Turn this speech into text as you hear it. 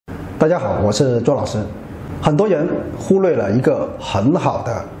大家好，我是周老师。很多人忽略了一个很好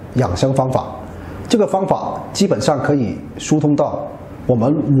的养生方法，这个方法基本上可以疏通到我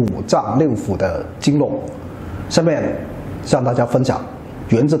们五脏六腑的经络。下面向大家分享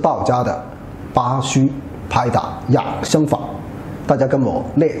源自道家的八虚拍打养生法，大家跟我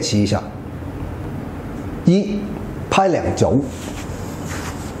练习一下。一、拍两肘。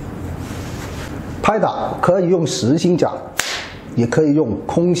拍打可以用实心掌，也可以用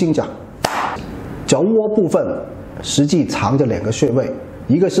空心掌。肘窝部分实际藏着两个穴位，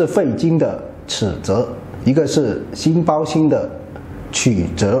一个是肺经的尺泽，一个是心包经的曲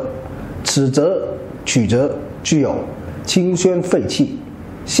泽。尺泽、曲泽具有清宣肺气、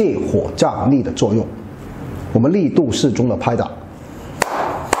泻火胀逆的作用。我们力度适中的拍打，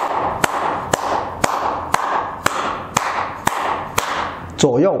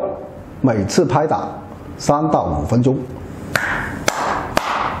左右每次拍打3到5分钟，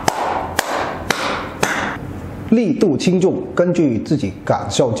力度轻重根据自己感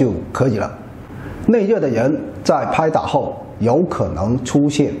受就可以了。内热的人在拍打后有可能出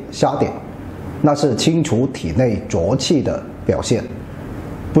现瞎点，那是清除体内浊气的表现，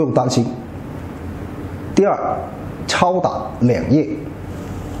不用担心。第二，敲打两腋。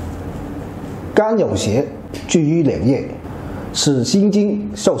肝有邪聚于两腋，使心经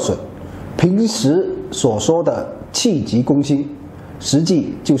受损。平时所说的气急攻心，实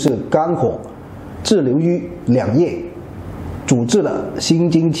际就是肝火滞留于两腋，阻滞了心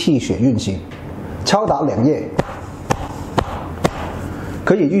经气血运行。敲打两腋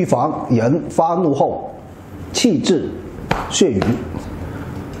可以预防人发怒后气滞血瘀。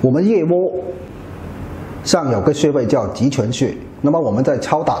我们腋窝上有个穴位叫极泉穴，那么我们在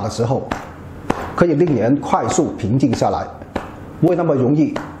敲打的时候可以令人快速平静下来，不会那么容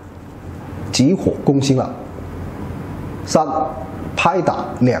易急火攻心了。三、拍打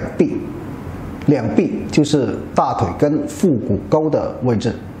两臂。两臂就是大腿根腹股沟的位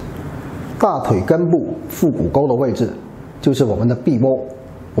置，大腿根部腹股沟的位置就是我们的臂窝，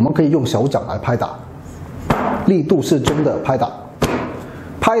我们可以用手掌来拍打，力度适中的拍打。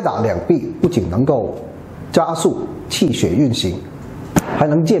拍打两臂不仅能够加速气血运行，还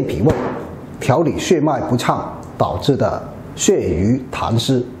能健脾胃，调理血脉不畅导致的血瘀痰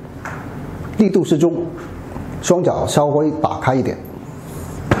湿。力度适中，双脚稍微打开一点。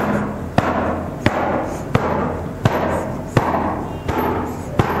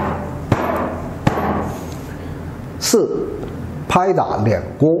四、拍打两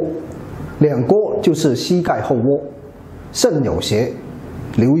腘。两腘就是膝盖后窝，肾有邪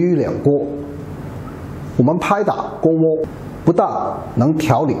流于两腘。我们拍打腘窝，不但能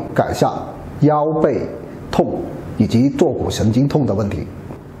调理改善腰背痛以及坐骨神经痛的问题，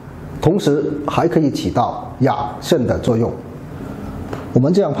同时还可以起到养肾的作用。我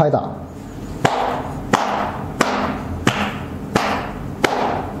们这样拍打，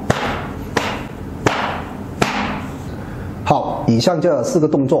好，以上这4个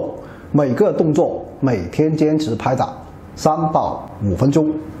动作，每个动作每天坚持拍打3到5分钟。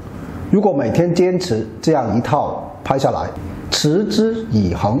如果每天坚持这样一套拍下来，持之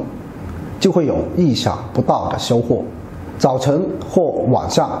以恒，就会有意想不到的收获。早晨或晚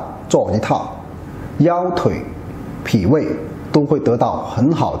上做一套，腰腿、脾胃都会得到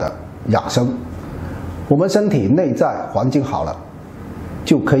很好的养生。我们身体内在环境好了，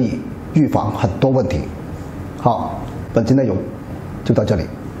就可以预防很多问题。好，本期内容就到这里，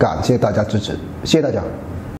感谢大家支持，谢谢大家。